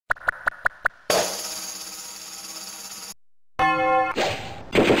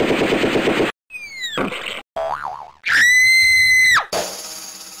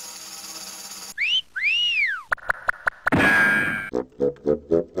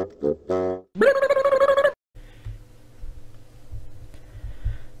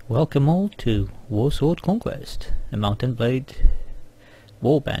Welcome all to Warsword Conquest, a Mountain Blade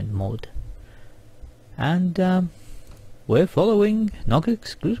warband mod. And we're following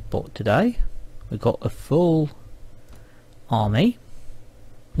Nogek's report today. We got a full army.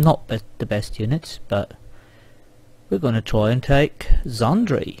 Not the best units, but we're going to try and take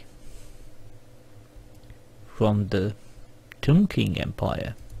Zandri from the Tomb King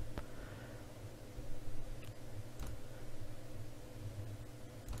Empire.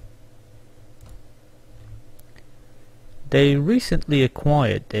 They recently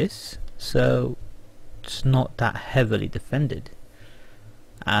acquired this, so it's not that heavily defended,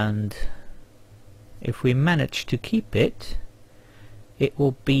 and if we manage to keep it, it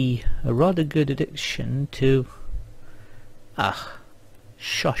will be a rather good addition to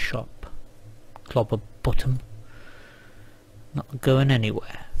shush up, clobber bottom, not going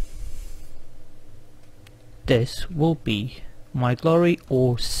anywhere. This will be my glory,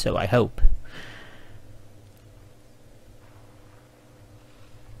 or so I hope.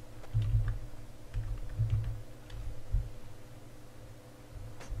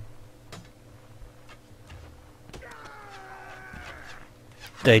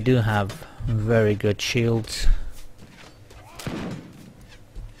 They do have very good shields.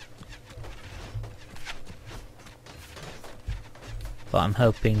 But I'm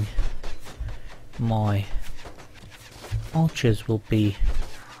hoping my archers will be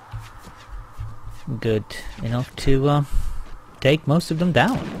good enough to take most of them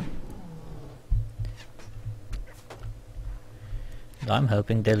down. And I'm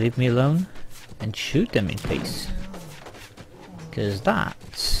hoping they leave me alone and shoot them in peace, because that's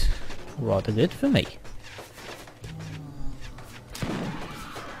rather good for me.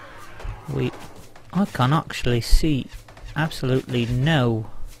 I can actually see absolutely no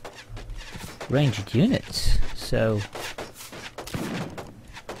ranged units, so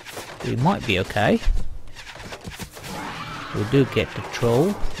we might be okay. We do get the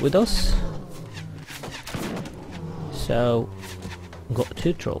troll with us, so we've got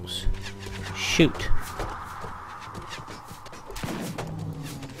 2 trolls. Shoot!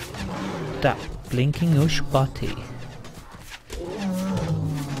 That blinking Ushpati.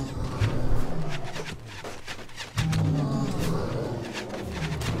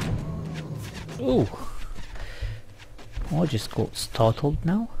 Ooh, I just got startled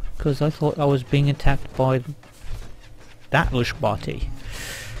now because I thought I was being attacked by that Ushpati,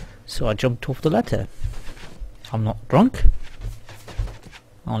 so I jumped off the ladder. I'm not drunk,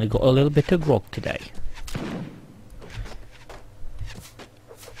 I only got a little bit of grog today.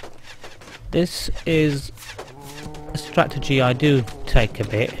 This is a strategy I do take a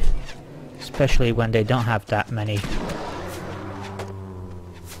bit, especially when they don't have that many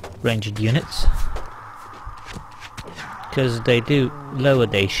ranged units, because they do lower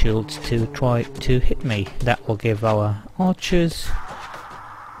their shields to try to hit me. That will give our archers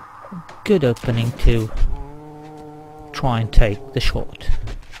a good opening to try and take the shot.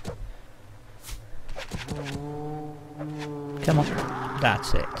 Come on,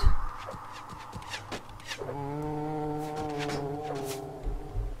 that's it.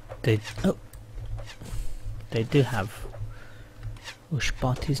 They do have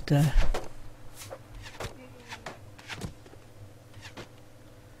Ushpatis there,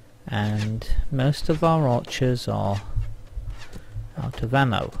 and most of our archers are out of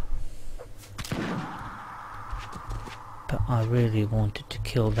ammo, but I really wanted to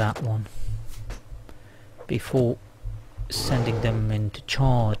kill that one before sending them into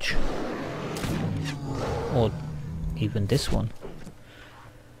charge, or even this one,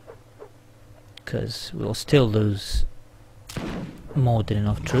 because we'll still lose more than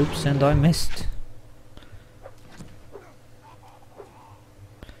enough troops, and I missed.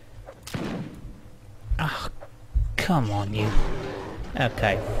 Ah, come on you.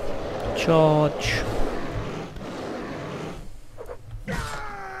 Okay, charge.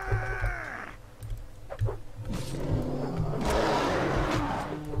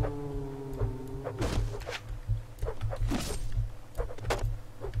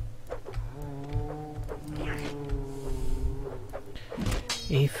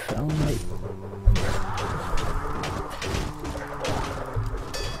 If only.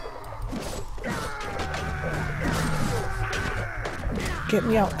 Get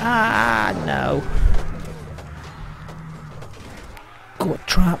me out. Ah, no. Got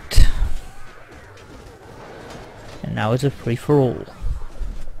trapped. And now it's a free-for-all.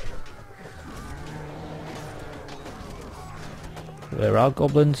 Where our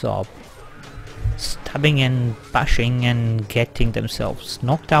goblins are stabbing and bashing and getting themselves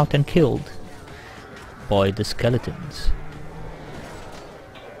knocked out and killed by the skeletons.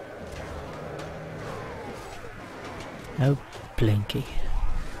 Oh, blinky.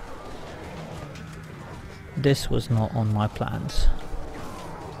 This was not on my plans.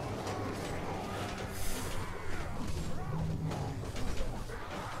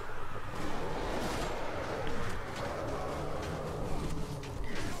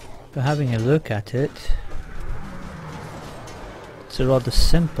 But having a look at it, it's a rather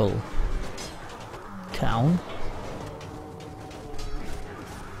simple town.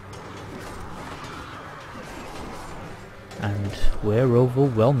 And we're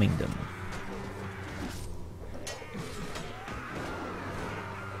overwhelming them.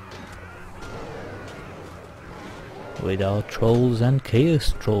 With our trolls and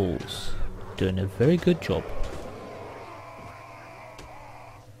chaos trolls doing a very good job.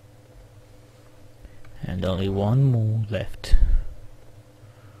 And only one more left.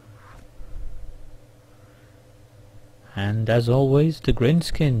 And as always, the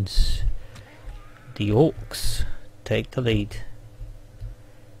Grinskins, the orcs, take the lead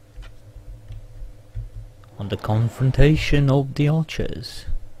on the confrontation of the archers,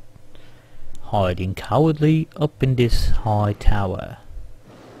 hiding cowardly up in this high tower.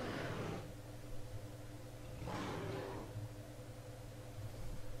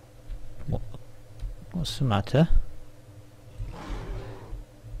 What's the matter?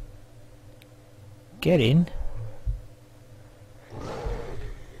 Get in.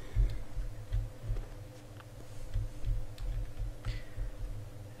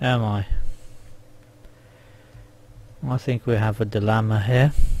 Am I? I think we have a dilemma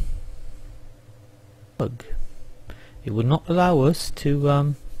here. It would not allow us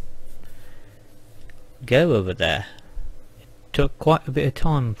to go over there. It took quite a bit of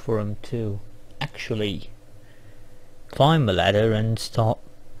time for him to actually climb the ladder and start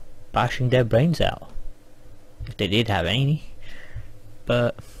bashing their brains out, if they did have any.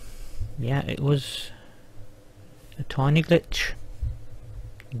 But yeah, it was a tiny glitch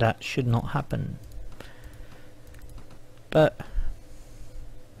that should not happen. But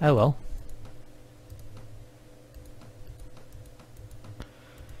oh well.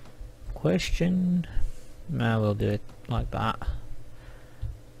 Question. No, we'll do it like that.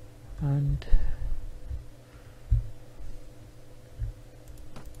 And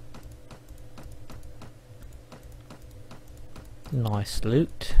nice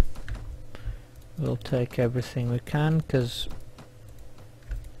loot. We'll take everything we can because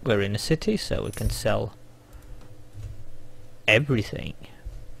we're in a city, so we can sell everything.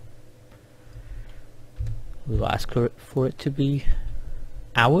 We'll ask for it to be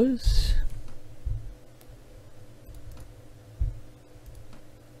ours.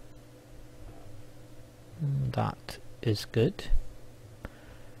 That is good.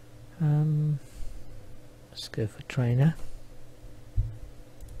 Let's go for trainer.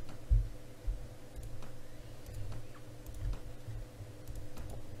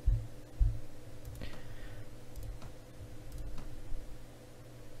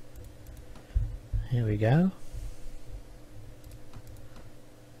 Here we go.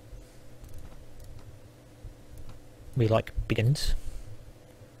 We like biggins.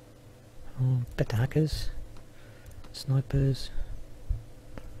 Better hackers, snipers.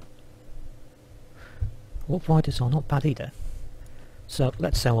 Warp riders are not bad either. So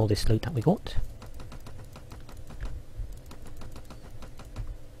let's sell all this loot that we got.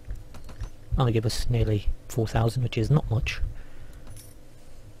 Only give us nearly 4,000, which is not much.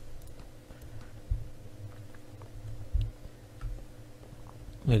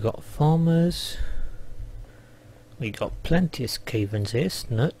 We got farmers. We got plenty of Skavens here,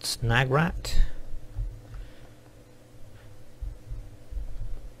 Snuts, Nagrat.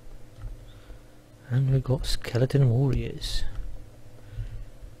 And we got Skeleton Warriors.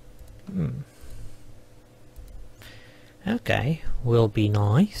 Okay, will be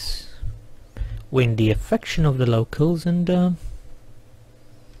nice. Win the affection of the locals and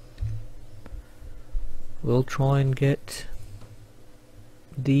we'll try and get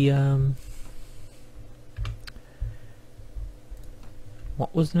the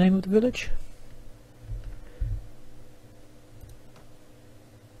what was the name of the village?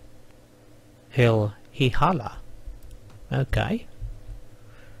 Hill Hihala. Okay.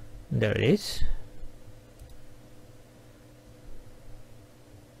 There it is.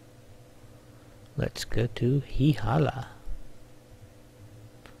 Let's go to Hihala.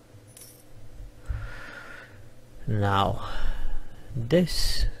 Now,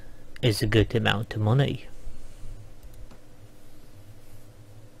 this is a good amount of money.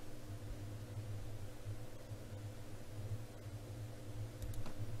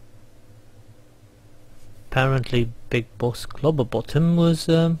 apparently Big Boss Clobberbottom was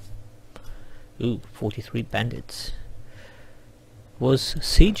 43 bandits, was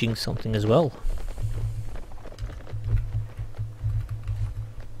sieging something as well.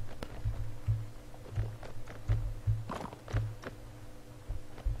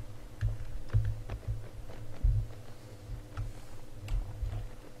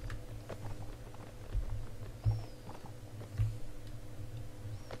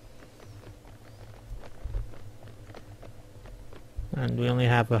 And we only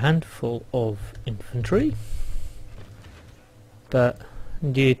have a handful of infantry, but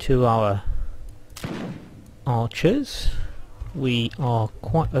due to our archers we are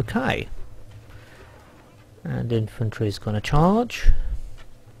quite okay. And infantry is gonna charge.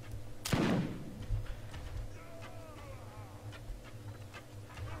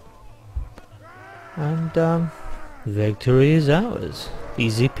 And victory is ours.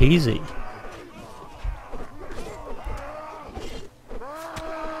 Easy peasy.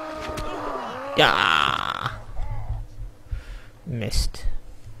 Ah! Missed.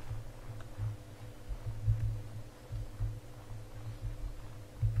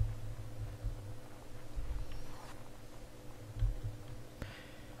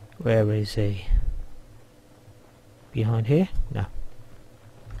 Where is he? Behind here? No.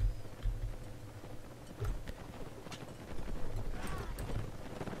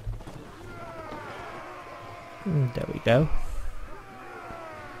 There we go.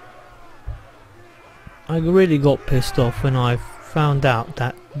 I really got pissed off when I found out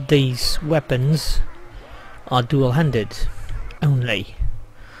that these weapons are dual-handed only,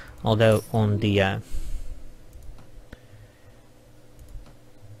 although on the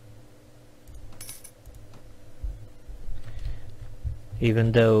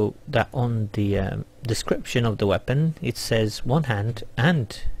even though that on the description of the weapon it says one hand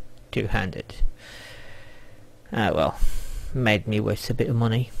and two-handed. Well, made me waste a bit of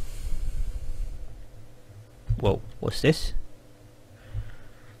money. Whoa, what's this?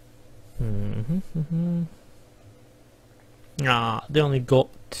 Ah, they only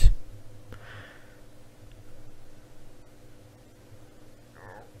got...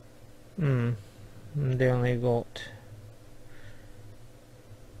 they only got...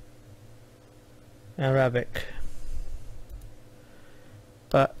 Arabic.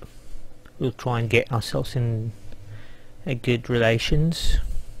 But we'll try and get ourselves in a good relations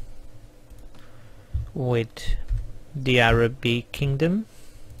with the Arabic kingdom.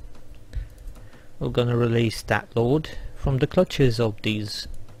 We're gonna release that lord from the clutches of these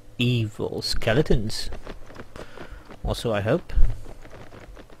evil skeletons. Also, I hope.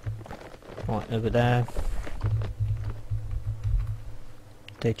 Right over there.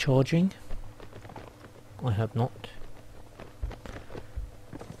 They're charging. I hope not.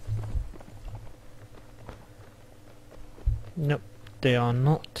 Nope, they are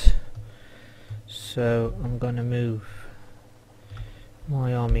not. So I'm gonna move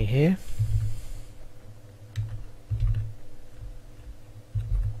my army here.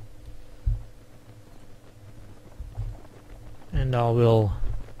 And I will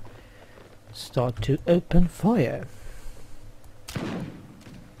start to open fire.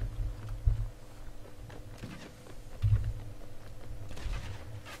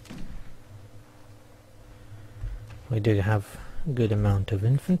 We do have a good amount of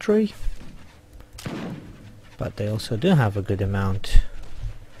infantry, but they also do have a good amount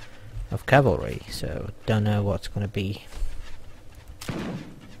of cavalry, so don't know what's going to be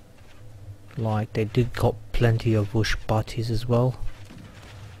like. They did got plenty of bush parties as well.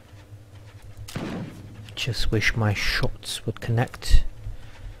 Just wish my shots would connect.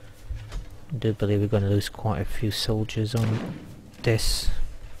 I do believe we're going to lose quite a few soldiers on this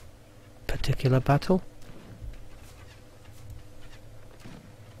particular battle.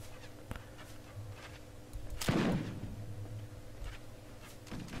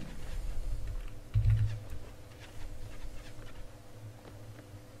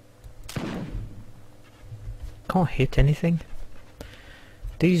 Can't hit anything.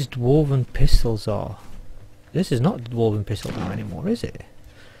 These dwarven pistols are... This is not the dwarven pistol now anymore, is it?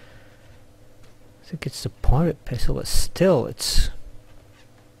 I think it's the pirate pistol, but still, it's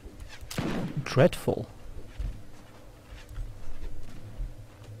dreadful.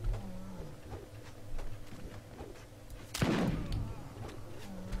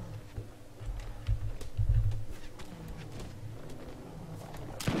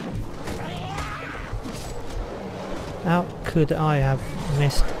 How could I have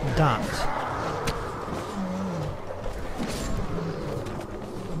missed that?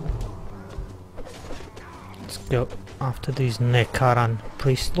 Let's go after these Nekaran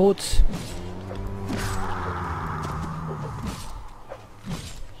priest lords.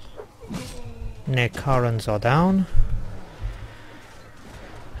 near currents are down,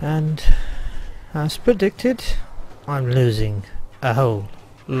 and as predicted, I'm losing a whole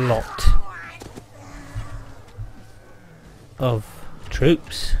lot of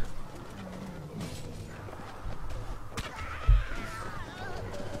troops.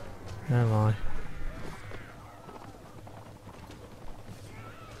 Am I?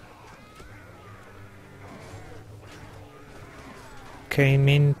 Came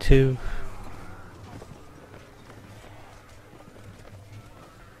into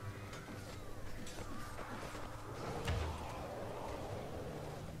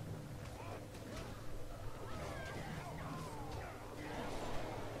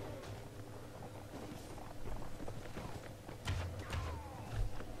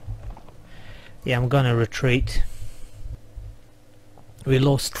yeah, I'm gonna retreat. We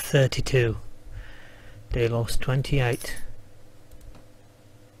lost 32. They lost 28.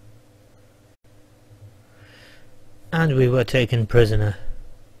 And we were taken prisoner.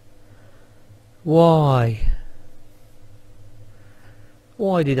 Why?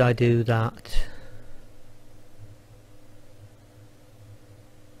 Why did I do that?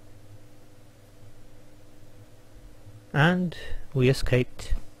 And we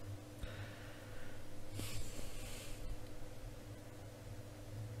escaped.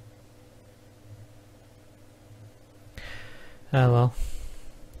 Oh well.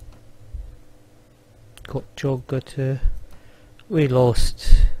 Got we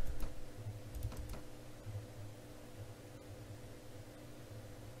lost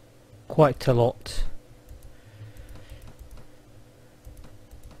quite a lot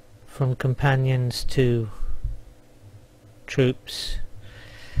from companions to troops.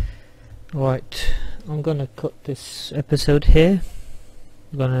 Right, I'm gonna cut this episode here.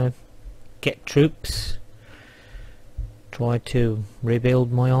 I'm gonna get troops, try to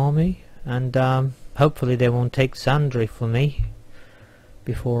rebuild my army, and hopefully they won't take Sandry for me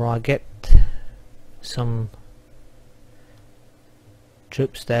before I get some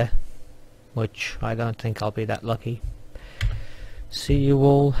troops there, which I don't think I'll be that lucky. See you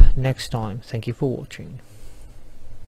all next time. Thank you for watching.